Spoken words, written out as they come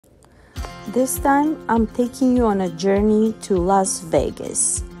This time I'm taking you on a journey to Las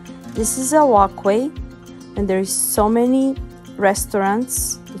Vegas. This is a walkway and there's so many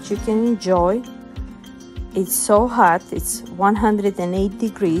restaurants that you can enjoy. It's so hot, it's 108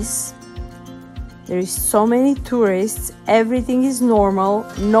 degrees. There is so many tourists, everything is normal,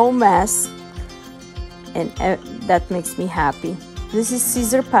 no mask, and that makes me happy. This is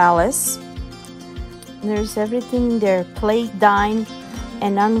Caesar Palace. There's everything there, play, dine,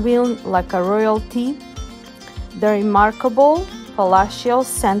 and unveiled like a royalty. The remarkable Palatial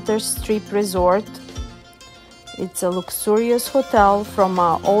Center Strip Resort. It's a luxurious hotel from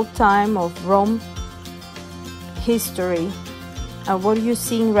an old time of Rome history. And what you're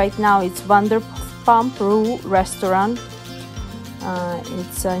seeing right now, it's Vanderpump Rue restaurant.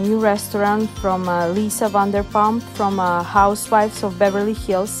 It's a new restaurant from Lisa Vanderpump from Housewives of Beverly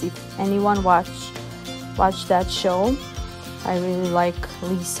Hills. If anyone watched that show, I really like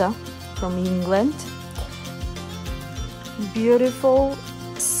Lisa from England. Beautiful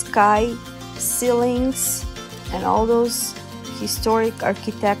sky ceilings and all those historic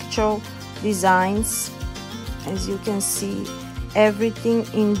architectural designs. As you can see, everything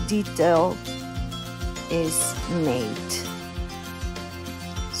in detail is made.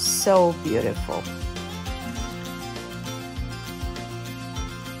 So beautiful.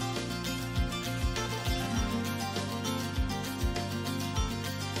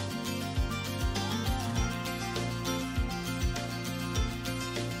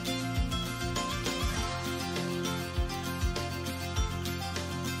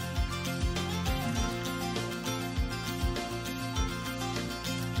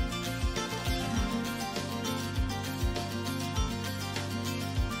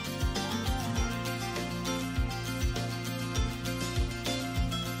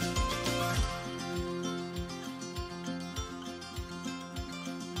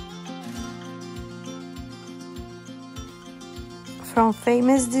 From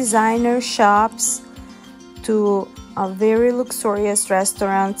famous designer shops to very luxurious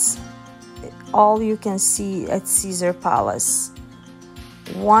restaurants, all you can see at Caesar Palace.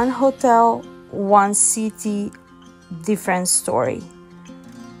 One hotel, one city, different story.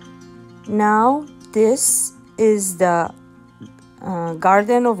 Now this is the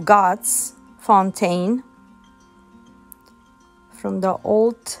Garden of Gods fountain from the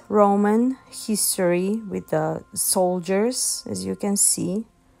old Roman history with the soldiers, as you can see.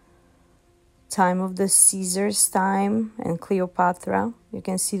 Time of the Caesar's time and Cleopatra. You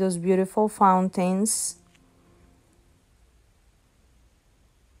can see those beautiful fountains.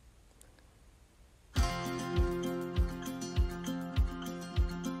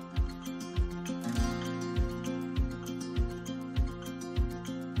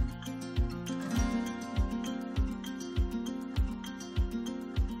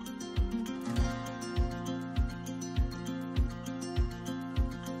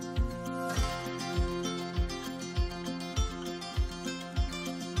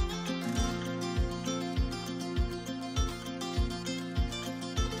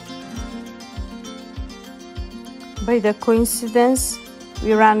 By the coincidence,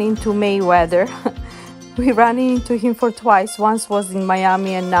 we ran into Mayweather. We ran into him for twice. Once was in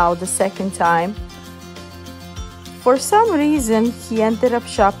Miami and now the second time. For some reason, he ended up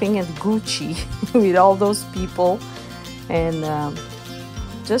shopping at Gucci with all those people. And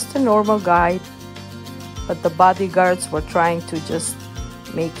just a normal guy. But the bodyguards were trying to just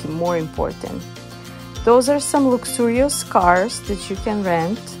make him more important. Those are some luxurious cars that you can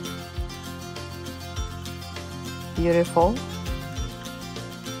rent. Beautiful.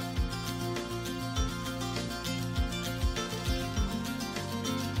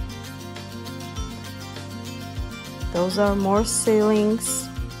 Those are more ceilings,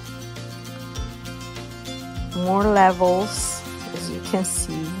 more levels, as you can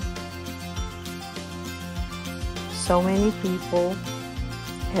see. So many people.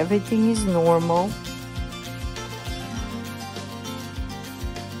 Everything is normal.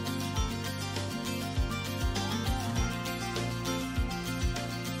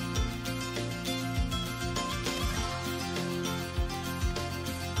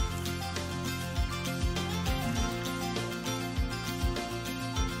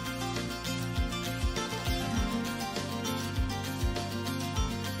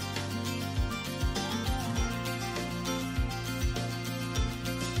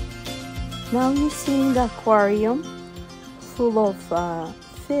 Now you're seeing the aquarium full of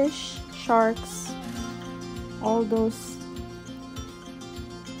fish, sharks, all those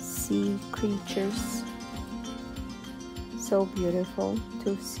sea creatures. So beautiful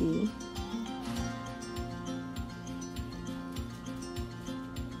to see.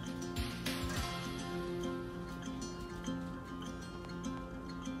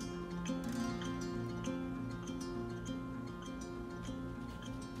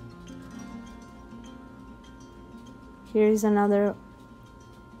 Here is another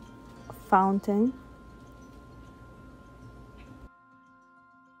fountain.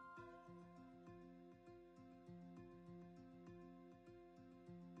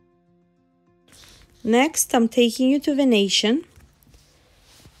 Next, I'm taking you to Venetian,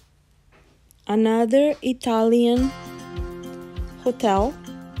 another Italian hotel.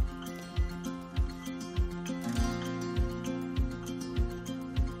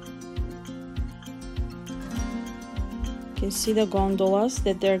 You can see the gondolas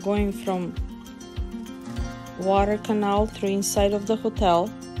that they're going from water canal through inside of the hotel.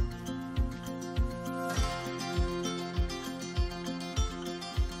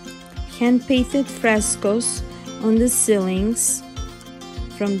 Hand-painted frescoes on the ceilings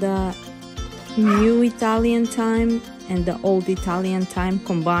from the new Italian time and the old Italian time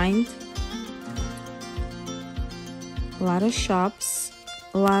combined. A lot of shops,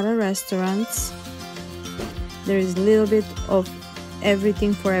 a lot of restaurants. There is a little bit of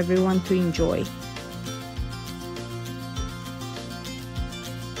everything for everyone to enjoy.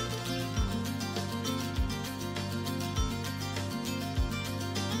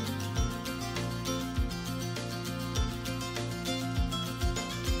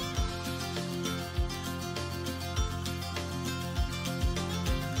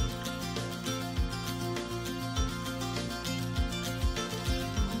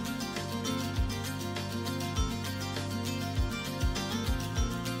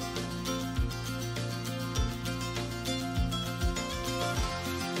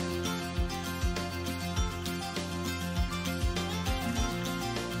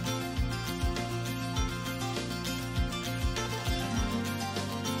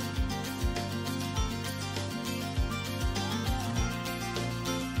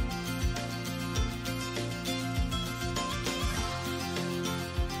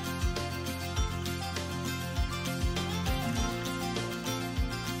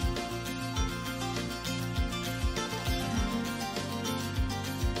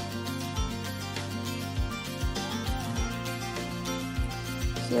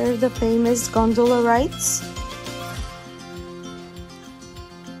 Here are the famous gondola rides,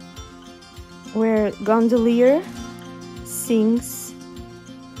 where gondolier sings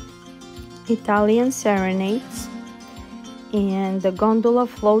Italian serenades, and the gondola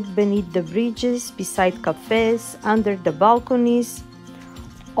floats beneath the bridges, beside cafes, under the balconies,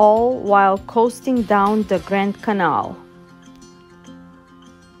 all while coasting down the Grand Canal.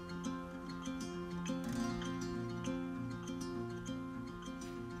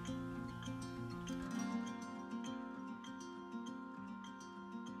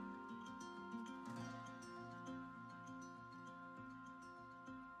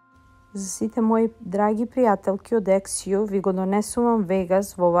 За сите мои драги пријателки од XU, ви го донесувам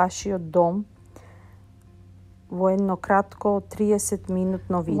Вегас во вашиот дом во едно кратко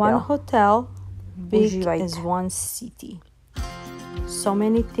 30-минутно видео. One hotel, big as one city. So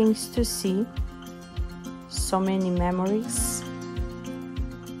many things to see, so many memories,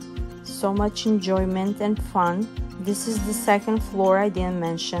 so much enjoyment and fun. This is the second floor I didn't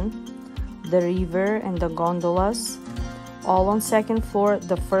mention, the river and the gondolas. All on second floor.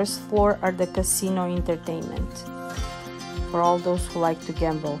 The first floor are the casino entertainment for all those who like to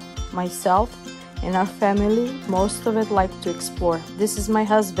gamble. Myself and our family, most of it like to explore. This is my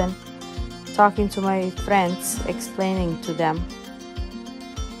husband talking to my friends, explaining to them.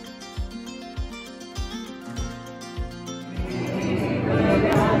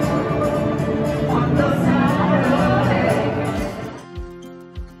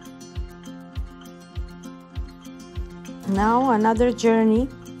 Now another journey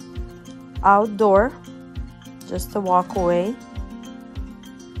outdoor, just a walk away,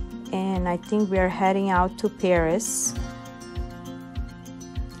 and I think we are heading out to Paris.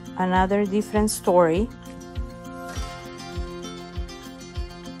 Another different story.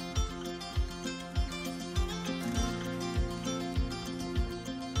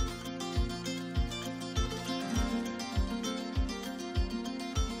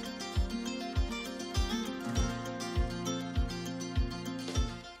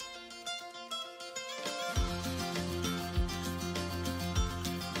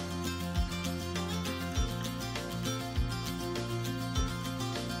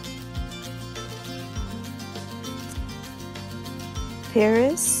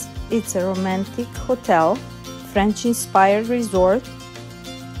 Paris, it's a romantic hotel, French-inspired resort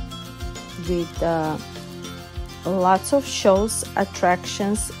with lots of shows,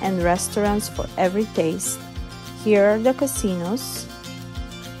 attractions, and restaurants for every taste. Here are the casinos.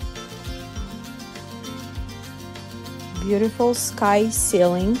 Beautiful sky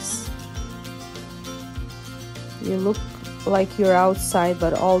ceilings. You look like you're outside,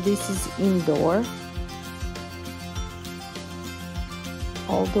 but all this is indoor.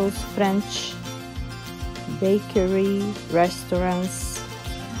 All those French bakery, restaurants,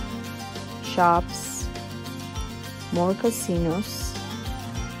 shops, more casinos.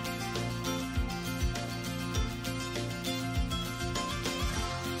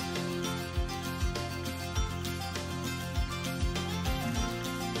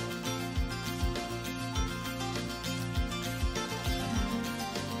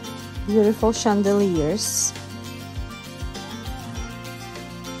 Beautiful chandeliers.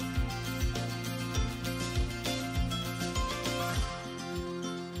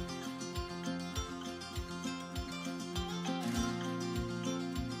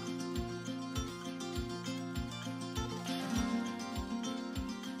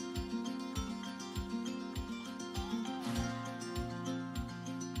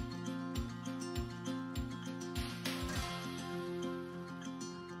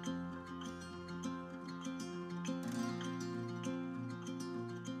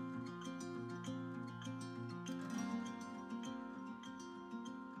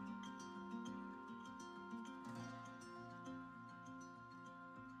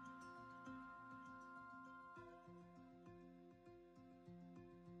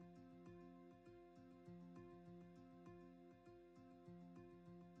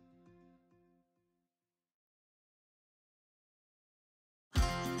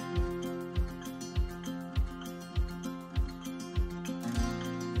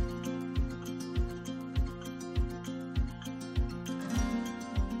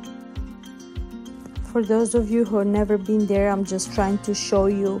 For those of you who have never been there, I'm just trying to show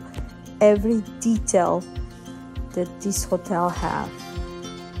you every detail that this hotel has.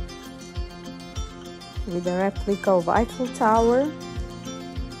 With a replica of Eiffel Tower,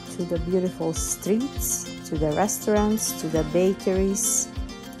 to the beautiful streets, to the restaurants, to the bakeries,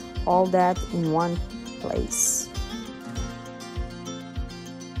 all that in one place.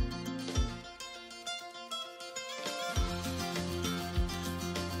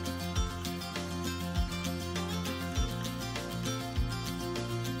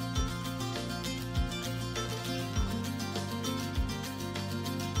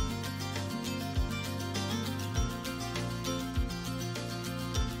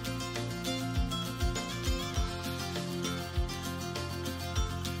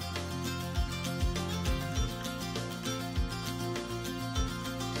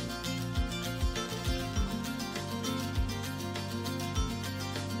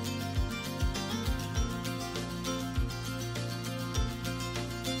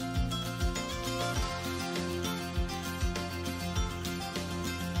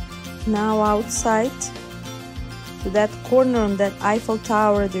 Now outside, to that corner on that Eiffel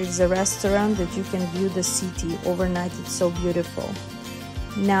Tower, there's a restaurant that you can view the city overnight. It's so beautiful.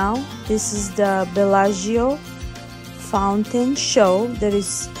 Now this is the Bellagio fountain show that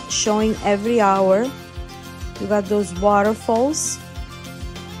is showing every hour. You got those waterfalls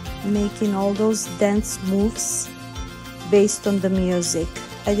making all those dance moves based on the music.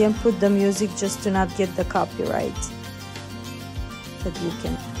 I didn't put the music just to not get the copyright, but you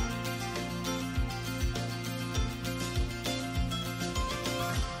can.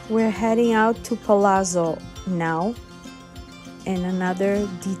 We're heading out to Palazzo now, and another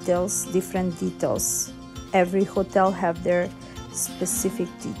details, different details. Every hotel have their specific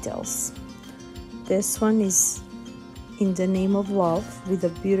details. This one is in the name of love with the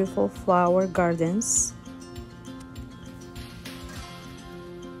beautiful flower gardens.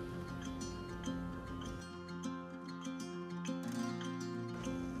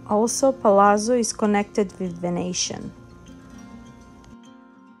 Also, Palazzo is connected with Venetian.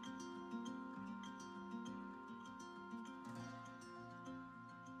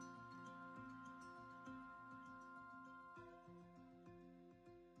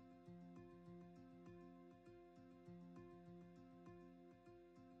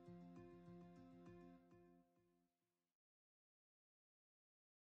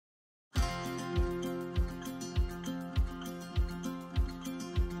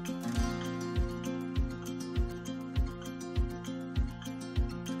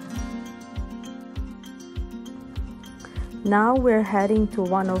 Now we're heading to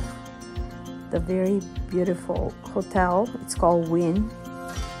one of the very beautiful hotel. It's called Wynn.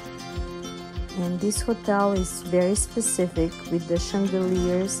 And this hotel is very specific with the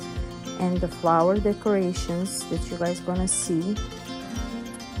chandeliers and the flower decorations that you guys gonna see.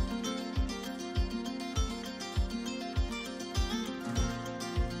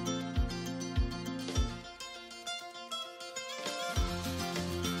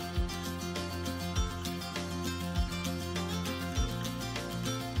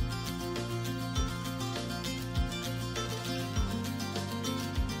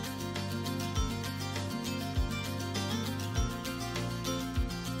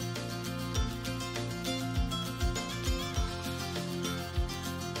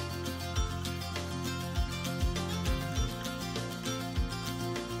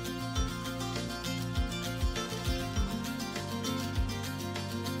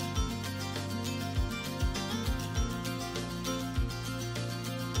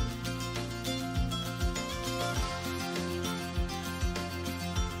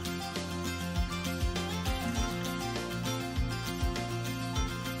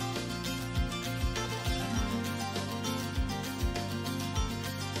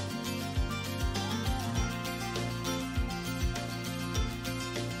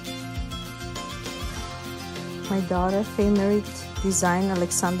 my daughter's favorite design,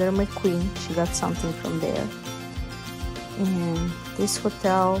 Alexander McQueen. She got something from there. And this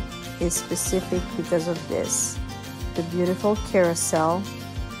hotel is specific because of this. The beautiful carousel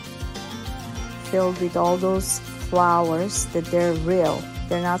filled with all those flowers that they're real.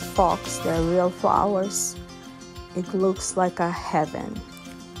 They're not fox, they're real flowers. It looks like a heaven.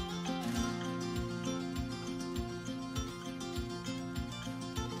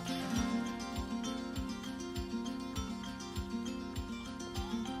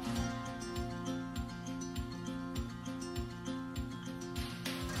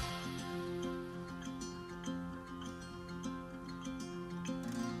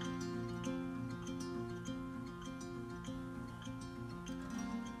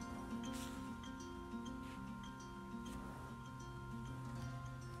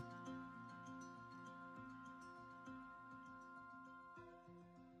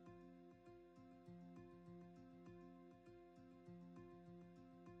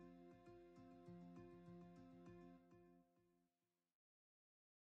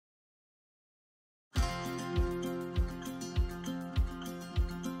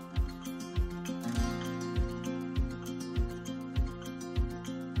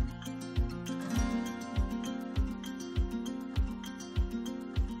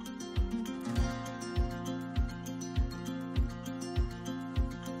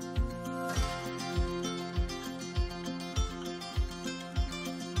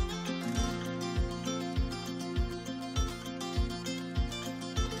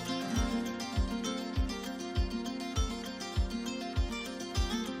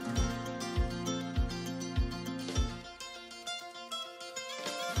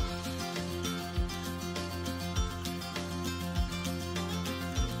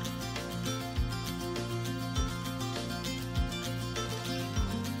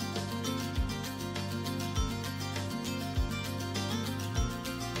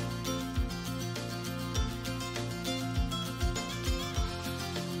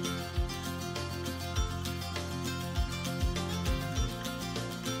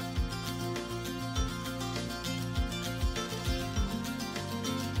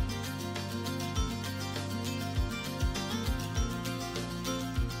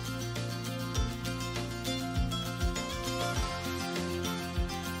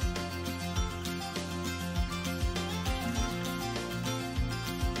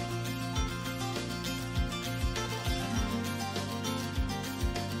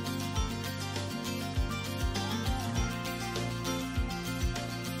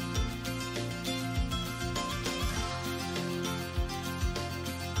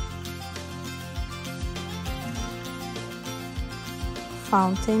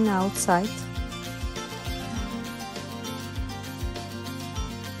 Fountain outside.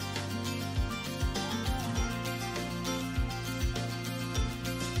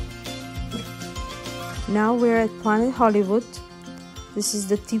 Now we're at Planet Hollywood. This is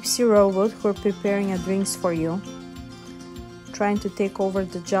the Tipsy robot who are preparing drinks for you. Trying to take over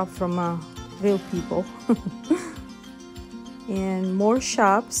the job from real people. And more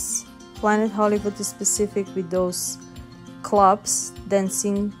shops. Planet Hollywood is specific with those clubs,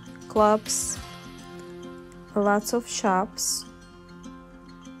 dancing clubs, lots of shops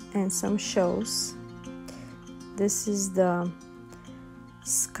and some shows. This is the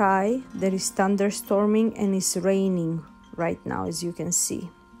sky. There is thunderstorming and it's raining right now, as you can see.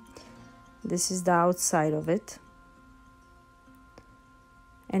 This is the outside of it.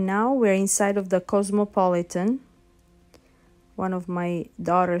 And now we're inside of the Cosmopolitan, one of my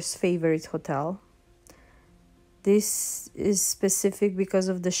daughter's favorite hotel. This is specific because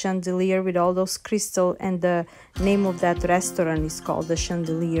of the chandelier with all those crystal, and the name of that restaurant is called the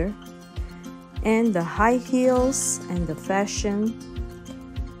Chandelier. And the high heels and the fashion.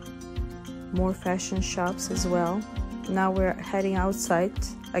 More fashion shops as well. Now we're heading outside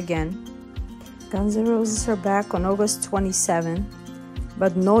again. Guns N' Roses are back on August 27,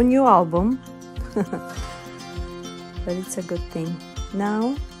 but no new album. But it's a good thing.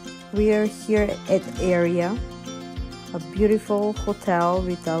 Now we are here at Area, a beautiful hotel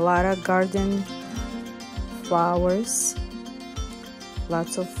with a lot of garden flowers,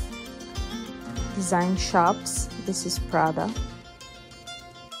 lots of design shops. This is Prada.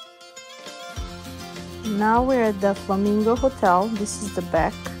 Now we're at the Flamingo Hotel. This is the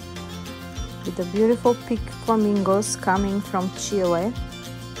back with the beautiful pink flamingos coming from Chile,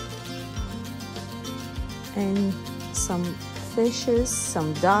 and some fishes,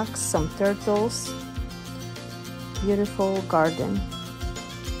 some ducks, some turtles. Beautiful garden.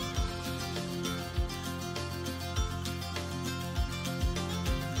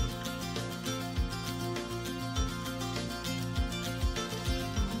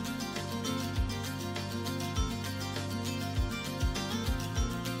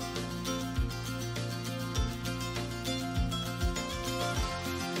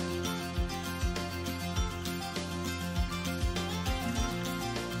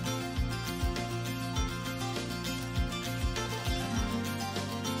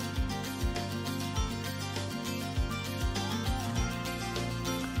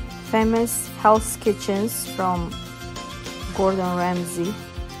 famous Hell's Kitchens from Gordon Ramsay,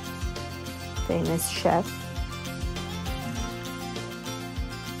 famous chef.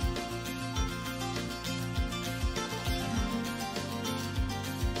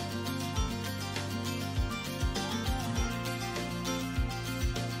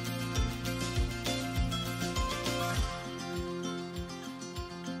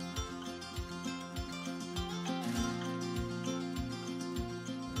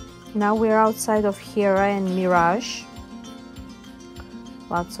 Now we're outside of Hera and Mirage.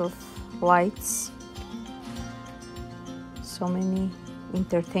 Lots of lights. So many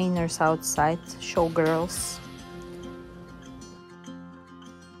entertainers outside, showgirls.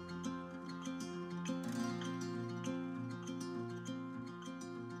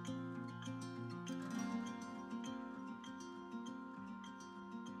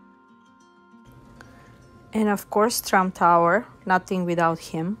 And of course, Trump Tower, nothing without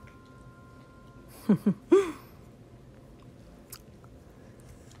him.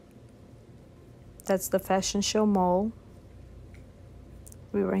 That's the fashion show mall.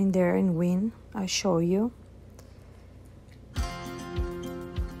 We were in there in Wynn. I'll show you.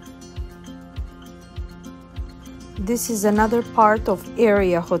 This is another part of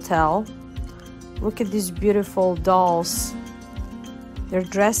Area Hotel. Look at these beautiful dolls. Their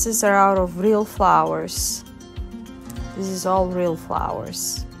dresses are out of real flowers. This is all real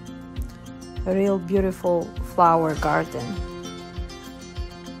flowers. A real beautiful flower garden.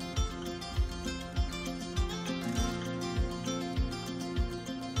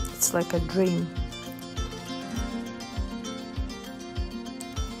 It's like a dream.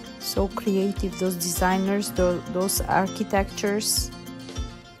 So creative, those designers, those architectures,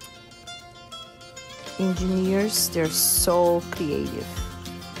 engineers, they're so creative.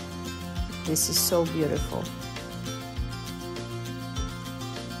 This is so beautiful.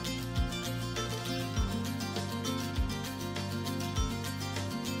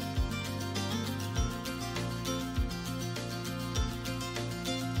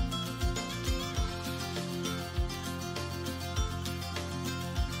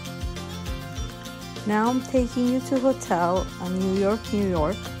 Now I'm taking you to a hotel in New York, New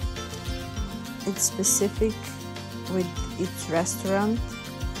York. It's specific with its restaurant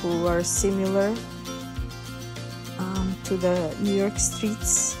who are similar to the New York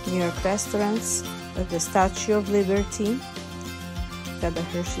streets, New York restaurants, like the Statue of Liberty. Got the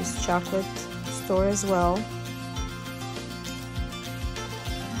Hershey's chocolate store as well.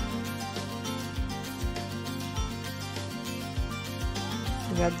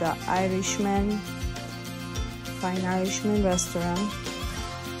 We got the Irishman, Fine Irishman restaurant.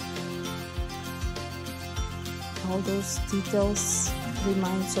 All those details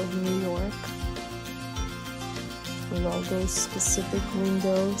reminds of New York, with all those specific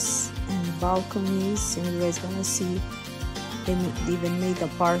windows and balconies, and you guys gonna see they even made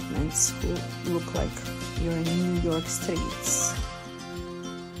apartments who look like you're in New York streets.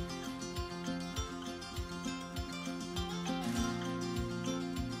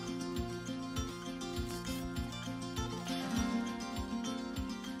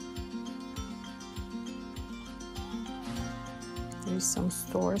 There's some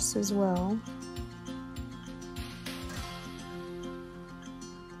stores as well.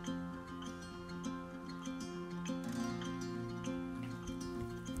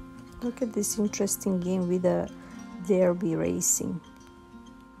 Look at this interesting game with the derby racing.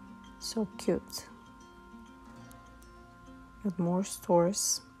 So cute. Got more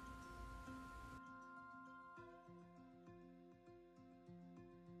stores.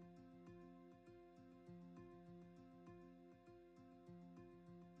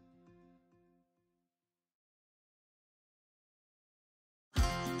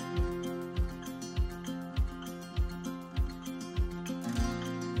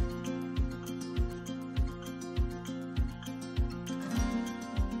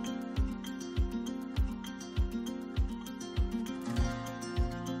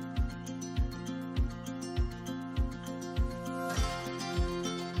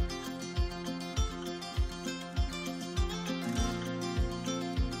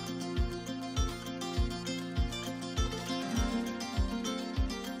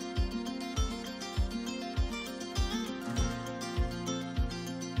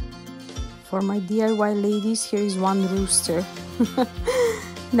 For my DIY ladies, here is one rooster.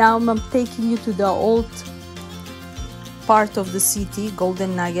 Now I'm taking you to the old part of the city,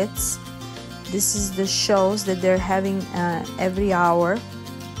 Golden Nuggets. This is the shows that they're having every hour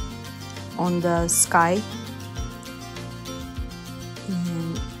on the sky.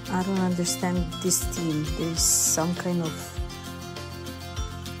 And I don't understand this theme. There's some kind of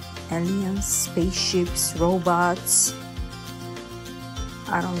aliens, spaceships, robots.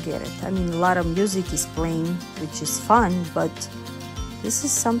 I don't get it. I mean, a lot of music is playing, which is fun, but this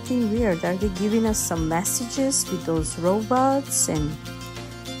is something weird. Are they giving us some messages with those robots and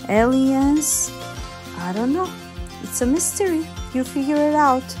aliens? I don't know. It's a mystery. You figure it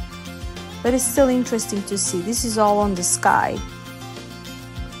out. But it's still interesting to see. This is all on the sky.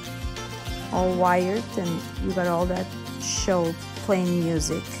 All wired, and you got all that show playing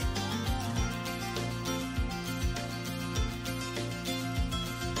music.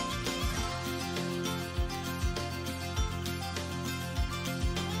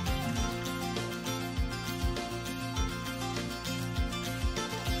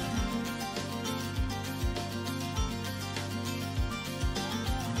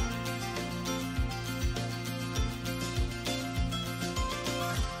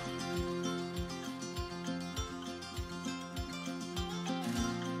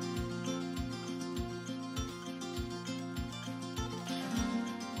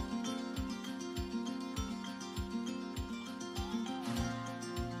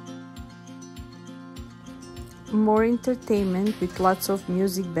 More entertainment with lots of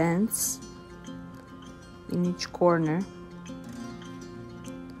music bands in each corner.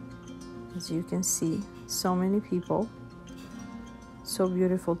 As you can see, so many people. So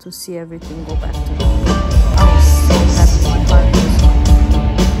beautiful to see everything go back to normal. I was so happy my heart.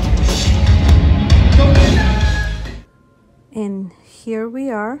 And here we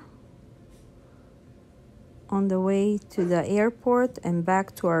are on the way to the airport and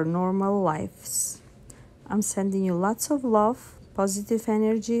back to our normal lives. I'm sending you lots of love, positive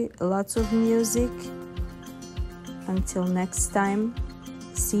energy, lots of music. Until next time,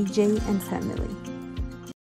 CJ and family.